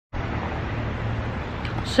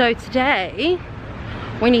So today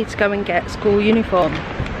we need to go and get school uniform.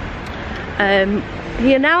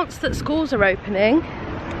 He announced that schools are opening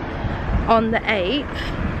on the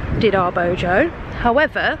 8th, did our Bojo.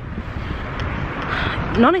 However,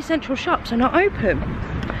 non-essential shops are not open.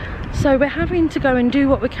 So we're having to go and do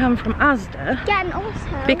what we can from Asda. Yeah, and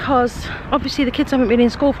also because obviously the kids haven't been in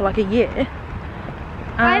school for like a year.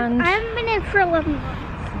 And I haven't been in for 11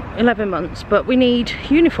 months. 11 months, but we need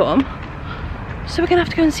uniform. So we're gonna have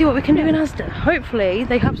to go and see what we can do in Asda. Hopefully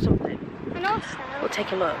they have something. And also, We'll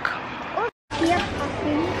take a look.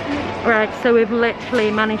 yeah, Right, so we've literally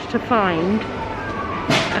managed to find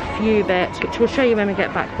a few bits, which we'll show you when we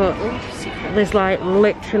get back, but there's like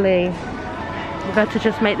literally, we've had to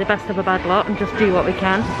just make the best of a bad lot and just do what we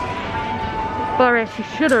can. Boris, you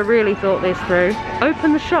should have really thought this through.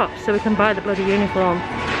 Open the shop so we can buy the bloody uniform.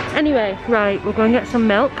 Anyway, right, we'll go and get some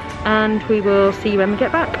milk and we will see you when we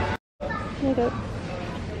get back. There you go.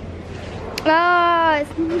 oh, it's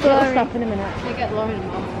It'll boring. stop in a minute. They get Lauren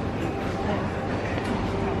involved.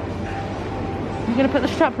 I'm going to put the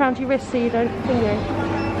strap around your wrist so you don't drop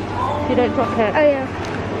it. Oh yeah.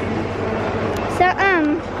 So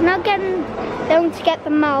not getting going to get the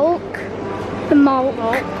milk. The milk.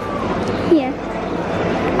 Yeah.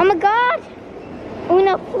 Oh my god! Oh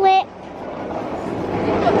no, flip.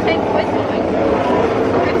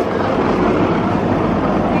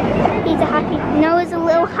 He's a happy. Noah's a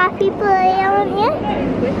little happy boy, aren't you?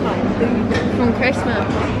 From Christmas.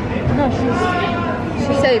 No,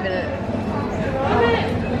 She's saving it.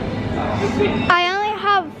 I only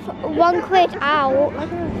have £1 out.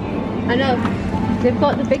 I know. They've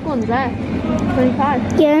got the big ones there.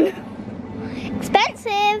 25. Yeah.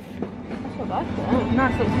 Expensive. That's not bad for that.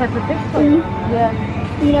 nice little type of big. Yeah.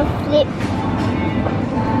 You know, flip.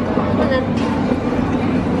 And then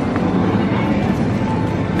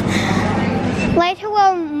Later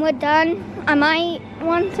when we're done, I might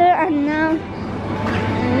want it, and now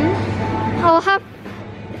I'll have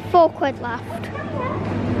 £4 left.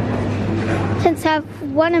 Since I have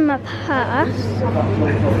one in my purse,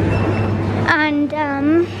 and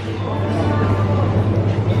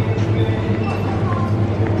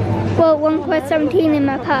well, £1.17 in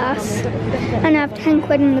my purse, and I have £10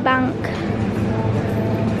 in the bank.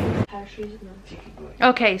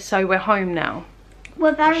 Okay, so we're home now.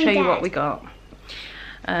 We're very Show you dead. what we got.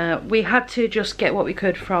 We had to just get what we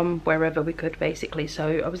could from wherever we could, basically.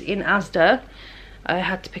 So I was in Asda. I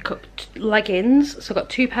had to pick up leggings. So I got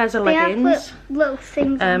 2 pairs of They have leggings. little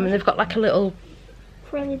things. And they've got like a little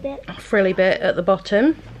Frilly bit. frilly bit at the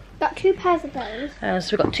bottom. Got 2 pairs of those.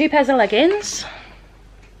 So we've got 2 pairs of leggings.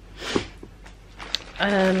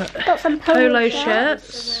 Got some Polo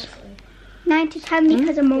shirts. 9 to 10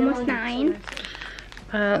 because I'm almost 9.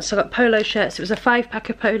 So I got polo shirts. It was a 5-pack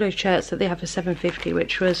of polo shirts that they have for £7.50,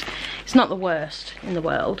 which was, it's not the worst in the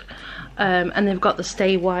world. And they've got the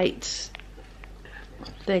Stay White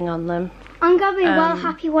thing on them. I'm gonna be well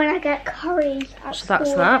happy when I get curry at So that's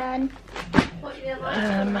school that.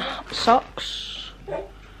 Then. Socks.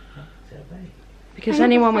 Because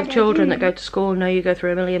anyone with children that go to school know you go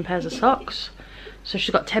through a million pairs of socks. So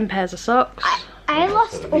she's got 10 pairs of socks. I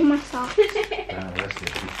lost all my socks.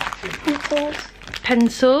 Pencils.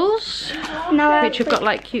 Pencils, No, which have got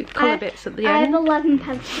like cute colour bits at the I have end. 11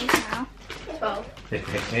 pencils now. 12.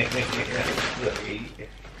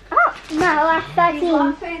 Oh, no, I have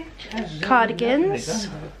 13. Cardigans.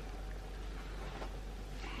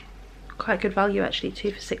 Quite good value actually,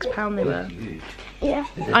 2 for £6 they were. Yeah.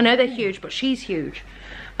 I know they're huge, but she's huge.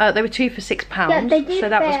 They were 2 for £6, Yeah, they do so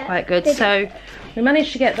that was fit. quite good. They do. So we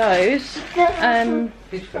managed to get those. They're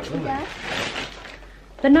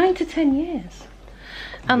 9 to 10 years.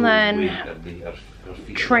 And then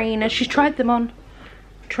trainers, she's tried them on.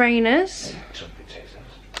 Trainers.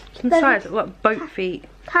 Some size, what, boat feet.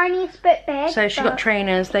 Tiniest bit big. So she got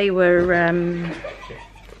trainers, they were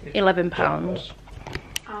 £11.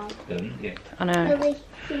 I know. Really,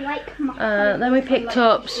 you like my Then we picked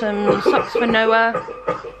up some socks for Noah.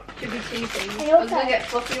 Should be 2 things. I was gonna get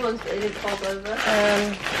fluffy ones, but they didn't fall over.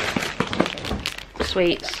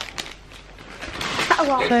 Sweets. a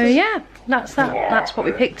lot. So yeah, that's that. That's what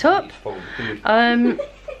we picked up. By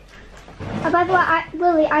the way,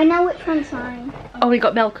 Lily, I know which one's mine. Oh, we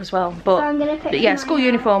got milk as well, but, So I'm gonna pick yeah, mine school out.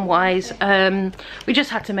 uniform wise, we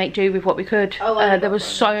just had to make do with what we could. There was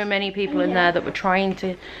so many people in there that were trying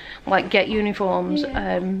to like get uniforms.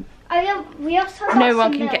 We also got No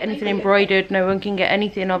one some can get milk. anything embroidered, no one can get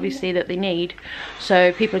anything obviously that they need,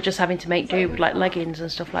 so people are just having to make do with like leggings and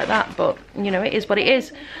stuff like that, but you know, it is what it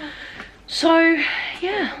is. So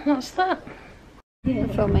yeah, that's that. We're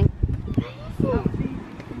filming.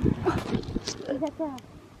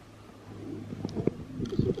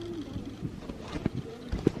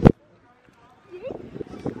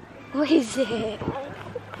 What is it?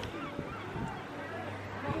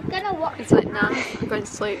 I'm gonna watch. It's like, nah, I'm going to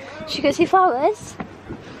sleep. Should we go see flowers?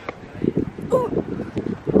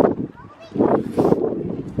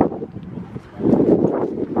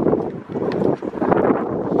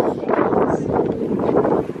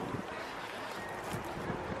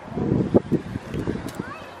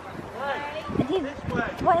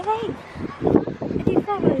 What are they? Are they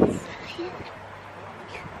flowers?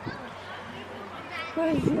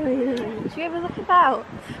 Should we have a look about?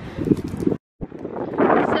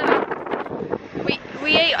 So,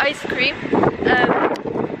 we ate ice cream because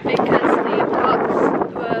the parks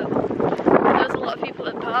were, there was a lot of people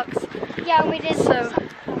at parks. Yeah, we did. So,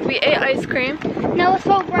 we ate ice cream. Noah's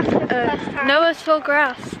full grass for the first time. Noah's full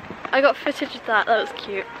grass. I got footage of that, that was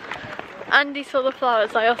cute. Andy saw the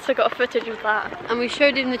flowers, I also got footage of that. And we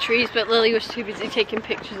showed him the trees, but Lily was too busy taking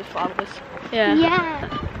pictures of flowers. Yeah. Yeah.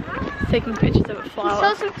 Taking pictures of a We flower.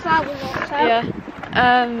 saw some flowers also. Yeah.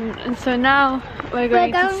 And so now we're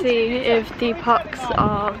going to see if the parks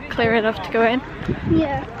are clear enough to go in.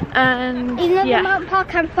 Yeah. And Even though the yeah. mountain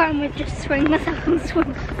park I'm fine with just swing myself and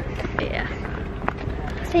swim. Yeah.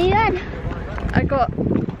 See you then. I got.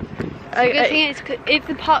 The thing is, if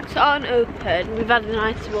the parks aren't open, we've had a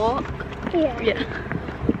nice walk. Yeah. Yeah.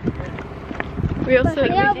 We also.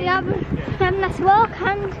 Yeah, we have a nice walk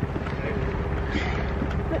and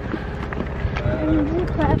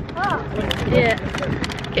Yeah.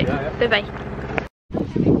 Okay. Bye bye.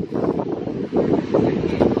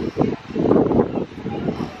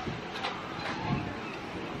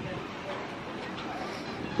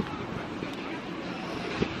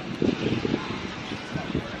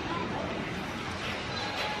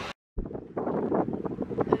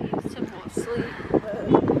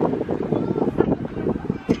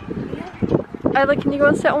 Isla, can you go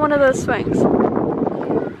and sit on one of those swings?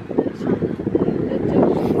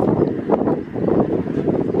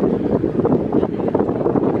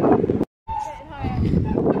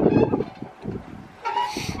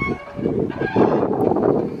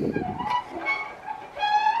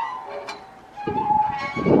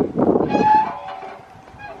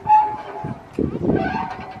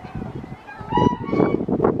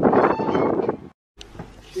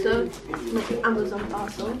 So, like an Amazon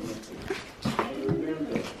parcel.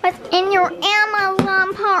 What's in your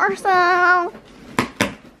Amazon parcel?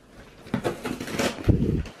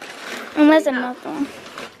 And there's another one.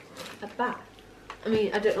 A bat. I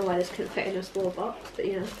mean, I don't know why this couldn't fit in a small box, but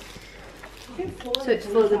you know. So it's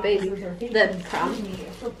for the baby, the pram.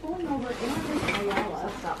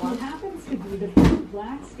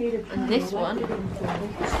 And this one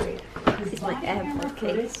is my AirPod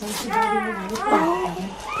case.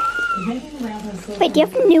 Wait, do you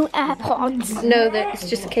have new AirPods? No, it's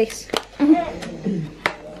just a case.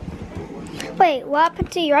 Wait, what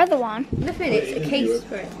happened to your other one? Nothing, it's a case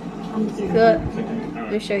for it. Good.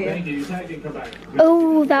 Let me show you.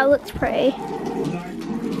 Oh, that looks pretty.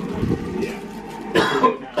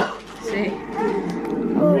 See?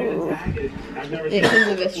 Oh, It comes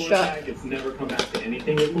with a strap.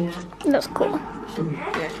 that's cool.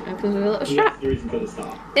 Yeah, it comes with a little strap.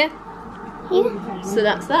 Yeah. Yeah. So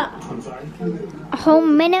that's that. A whole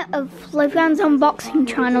minute of Logan's unboxing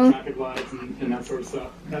channel.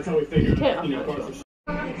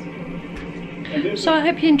 So I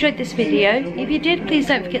hope you enjoyed this video. If you did, please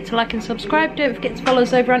don't forget to like and subscribe. Don't forget to follow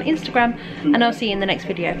us over on Instagram, and I'll see you in the next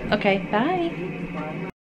video. Okay, bye.